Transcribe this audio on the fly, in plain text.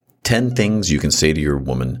10 things you can say to your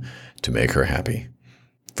woman to make her happy.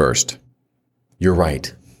 First, you're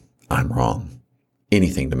right. I'm wrong.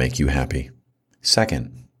 Anything to make you happy.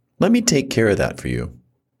 Second, let me take care of that for you.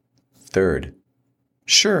 Third,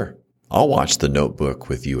 sure, I'll watch The Notebook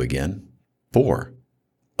with you again. 4,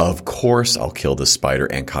 of course I'll kill the spider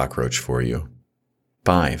and cockroach for you.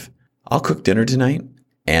 5, I'll cook dinner tonight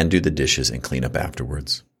and do the dishes and clean up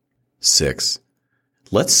afterwards. 6,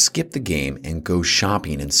 let's skip the game and go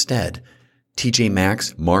shopping instead. TJ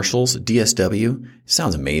Maxx, Marshalls, DSW,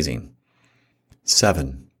 sounds amazing.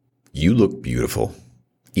 7, you look beautiful,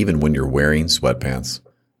 even when you're wearing sweatpants.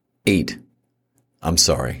 8, I'm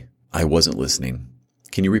sorry, I wasn't listening.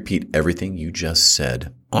 Can you repeat everything you just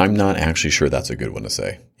said? I'm not actually sure that's a good one to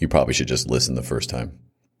say. You probably should just listen the first time.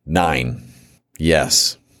 9,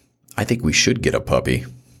 yes, I think we should get a puppy.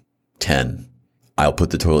 10, I'll put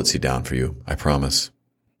the toilet seat down for you, I promise.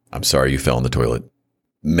 I'm sorry you fell in the toilet.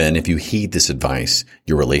 Men, if you heed this advice,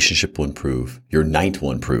 your relationship will improve, your night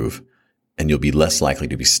will improve, and you'll be less likely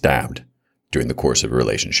to be stabbed during the course of a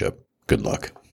relationship. Good luck.